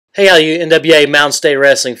Hey, all you NWA Mountain State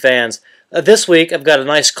Wrestling fans. This week, I've got a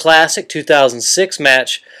nice classic 2006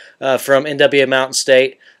 match from NWA Mountain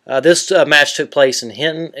State. This match took place in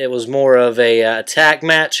Hinton. It was more of a tag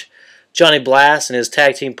match. Johnny Blast and his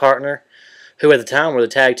tag team partner, who at the time were the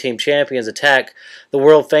tag team champions, attack the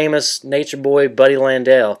world-famous Nature Boy Buddy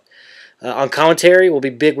Landel. On commentary will be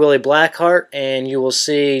Big Willie Blackheart, and you will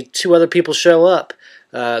see two other people show up,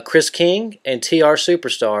 Kris King and TR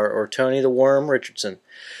Superstar, or Tony the Worm Richardson.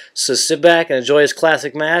 So sit back and enjoy this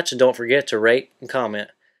classic match, and don't forget to rate and comment.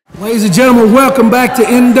 Ladies and gentlemen, welcome back to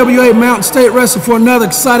NWA Mountain State Wrestling for another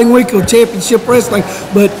exciting week of championship wrestling.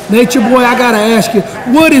 But Nature Boy, I gotta ask you,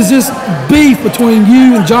 what is this beef between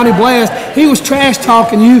you and Johnny Blast? He was trash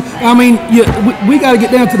talking you. I mean, we got to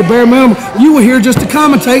get down to the bare minimum. You were here just to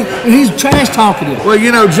commentate, and he's trash talking you. Well,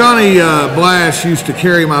 you know, Johnny Blast used to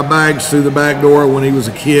carry my bags through the back door when he was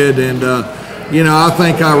a kid, and you know, I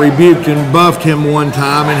think I rebuked and buffed him one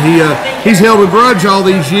time, and he's held a grudge all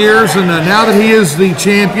these years, and now that he is the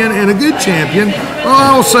champion, and a good champion, well,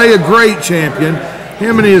 I'll say a great champion,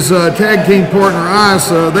 him and his tag team partner, Ice,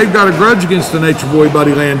 they've got a grudge against the Nature Boy,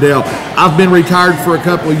 Buddy Landel. I've been retired for a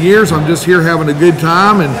couple of years. I'm just here having a good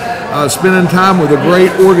time and spending time with a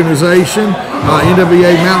great organization,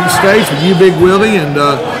 NWA Mountain States, with you, Big Willie, and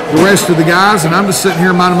the rest of the guys, and I'm just sitting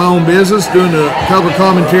here minding my own business, doing a color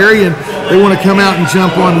commentary, and they want to come out and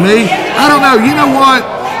jump on me. I don't know. You know what?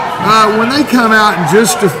 When they come out in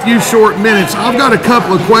just a few short minutes, I've got a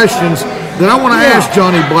couple of questions that I want to ask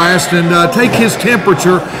Johnny Blast and take his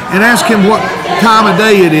temperature and ask him what time of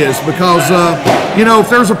day it is, because you know,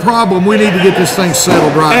 if there's a problem, we need to get this thing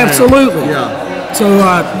settled right now. Absolutely. Yeah. So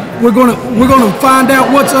we're gonna find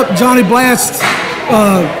out what's up Johnny Blast's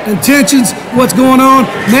intentions, what's going on.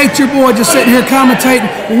 Nature Boy just sitting here commentating,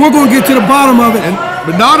 and we're going to get to the bottom of it.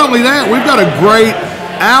 But not only that, we've got a great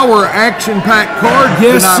hour action-packed card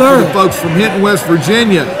tonight for the folks from Hinton, West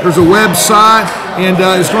Virginia. There's a website, and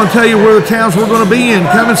it's going to tell you where the towns we're going to be in.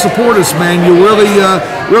 Come and support us, man. You'll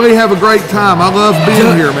really have a great time. I love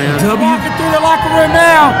being here, man. Walking through the locker room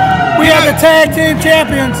now, we have the tag team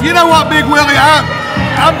champions. You know what, Big Willie?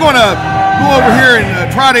 I'm going to go over here and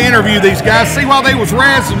try to interview these guys, see why they was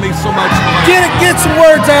razzing me so much. Get some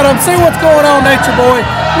words out of them, see what's going on, Nature Boy.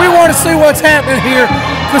 We want to see what's happening here,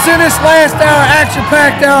 because in this last hour,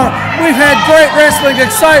 action-packed hour, we've had great wrestling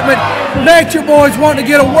excitement. Nature Boy's wanting to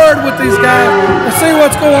get a word with these guys and see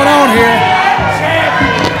what's going on here.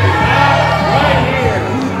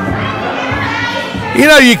 You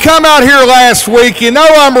know, you come out here last week, you know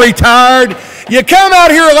I'm retired. You come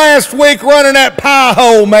out here last week running that pie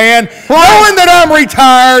hole, man, knowing that I'm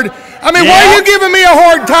retired. I mean, what are you giving me a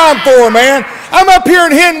hard time for, man? I'm up here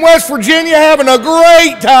in Hinton, West Virginia, having a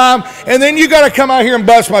great time, and then you got to come out here and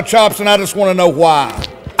bust my chops, and I just want to know why.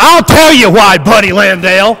 I'll tell you why, Buddy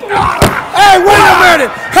Landel. Hey, wait a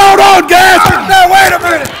minute. Hold on, guys. No, wait a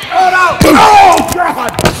minute. Hold on. Oh, God.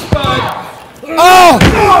 Oh,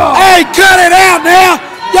 hey, cut it out now.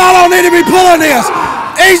 Y'all don't need to be pulling this.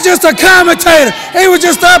 He's just a commentator. He was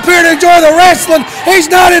just up here to enjoy the wrestling. He's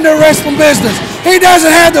not in the wrestling business. He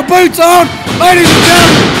doesn't have the boots on. Ladies and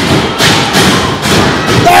gentlemen,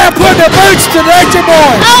 they're putting the boots to Nature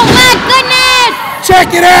Boy. Oh, my goodness.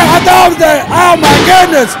 Check it out. I thought that. Oh, my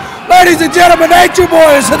goodness. Ladies and gentlemen, Nature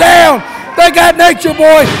Boy is down. They got Nature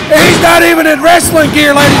Boy, and he's not even in wrestling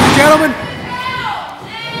gear, ladies and gentlemen.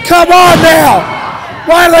 Come on now.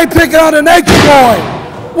 Why are they picking on the Nature Boy?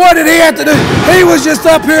 What did he have to do? He was just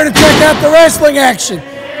up here to check out the wrestling action.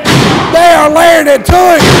 They are laying it to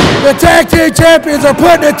him. The tag team champions are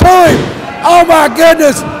putting it to him. Oh my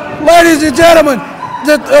goodness. Ladies and gentlemen,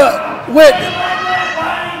 with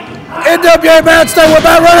NWA Mountain State, we're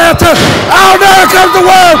about to run out of time. Oh no, here comes the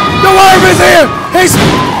Worm. The Worm is here. He's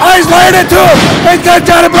laying it to him. He's got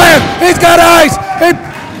Johnny Blast. He's got Ice.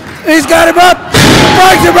 He's got him up.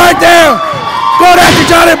 Brings him right down. Going after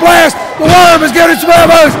Johnny Blast. The Worm is giving him some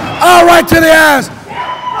elbows. All right to the eyes.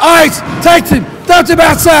 Ice takes him. Dumps him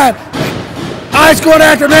outside. Ice going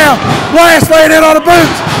after him now. Blast laying in on the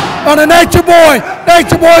boots. On the Nature Boy.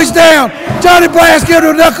 Nature Boy's down. Johnny Blast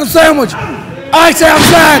giving him a knuckle sandwich. Ice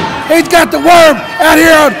outside. He's got the Worm out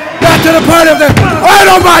here on, right to the point of the, right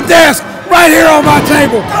on my desk. Right here on my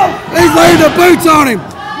table. He's laying the boots on him.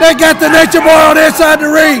 They got the Nature Boy on the inside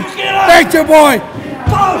the ring. Nature Boy.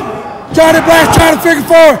 Johnny Blast trying to figure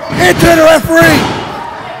forward into the referee.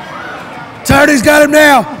 Tony's got him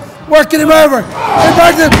now. Working him over. He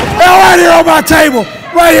brings him right here on my table.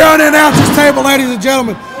 Right here on the announcer's table, ladies and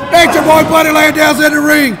gentlemen. Nature Boy Buddy Landel's in the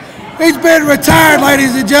ring. He's been retired,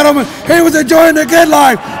 ladies and gentlemen. He was enjoying the good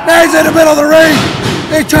life. Now he's in the middle of the ring.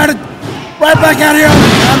 He's trying to right back out here on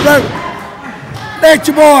the rope.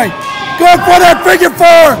 Nature Boy. Going for that figure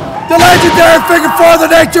four. The legendary figure four, the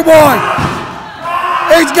Nature Boy.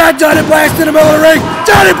 He's got Johnny Blast in the middle of the ring.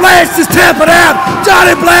 Johnny Blast is tapping out.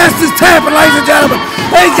 Johnny Blast is tapping, ladies and gentlemen.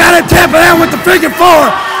 He's got him tapping out with the figure four.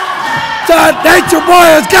 Nature Boy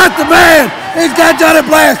has got the man. He's got Johnny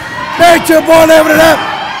Blast. Nature Boy living it up.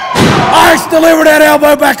 Ice delivered that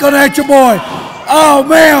elbow back on Nature Boy. Oh,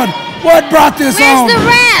 man. What brought this on? Where's the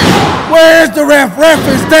ref? Where's the ref? Ref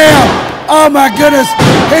is down. Oh, my goodness.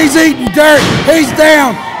 He's eating dirt. He's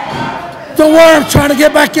down. The Worm's trying to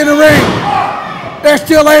get back in the ring. They're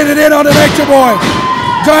still laying it in on the Nature Boy.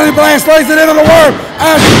 Johnny Blast lays it in on the Worm.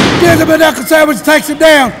 Gives him a knuckle sandwich, takes him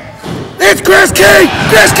down. It's Kris King!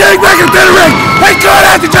 Kris King making it to the ring! He's going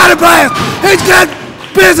after Johnny Blast! He's got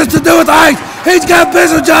business to do with Ice! He's got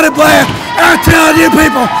business with Johnny Blast! I'm telling you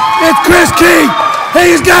people, it's Kris King!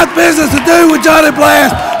 He's got business to do with Johnny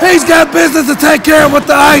Blast! He's got business to take care of with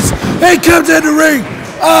the Ice! He comes in the ring!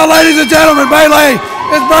 Oh, ladies and gentlemen, Melee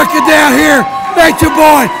is breaking down here! Nature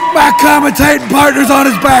Boy, my commentating partner's on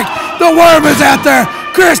his back! The Worm is out there!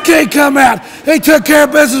 Kris King come out! He took care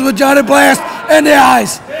of business with Johnny Blast and the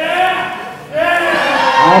Ice!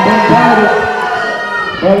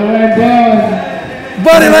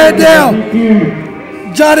 Buddy Landel,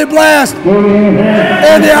 Johnny Blast,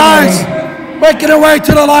 and the Ice making their way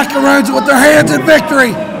to the locker rooms with their hands in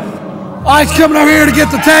victory. Ice coming over here to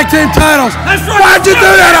get the tag team titles. Why'd you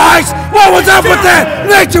do that, Ice? What was up with that?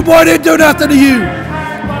 Nature Boy didn't do nothing to you.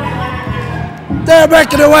 They're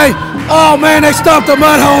making their way. Oh man, they stomped a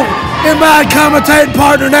mud hole in my commentating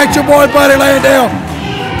partner, Nature Boy, Buddy Landel.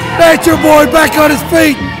 Nature Boy back on his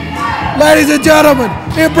feet. Ladies and gentlemen,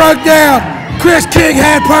 it broke down. Kris King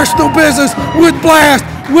had personal business with Blast,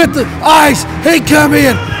 with the Ice. He come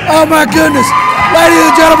in. Oh my goodness. Ladies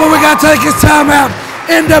and gentlemen, we got to take his time out.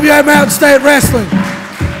 NWA Mountain State Wrestling.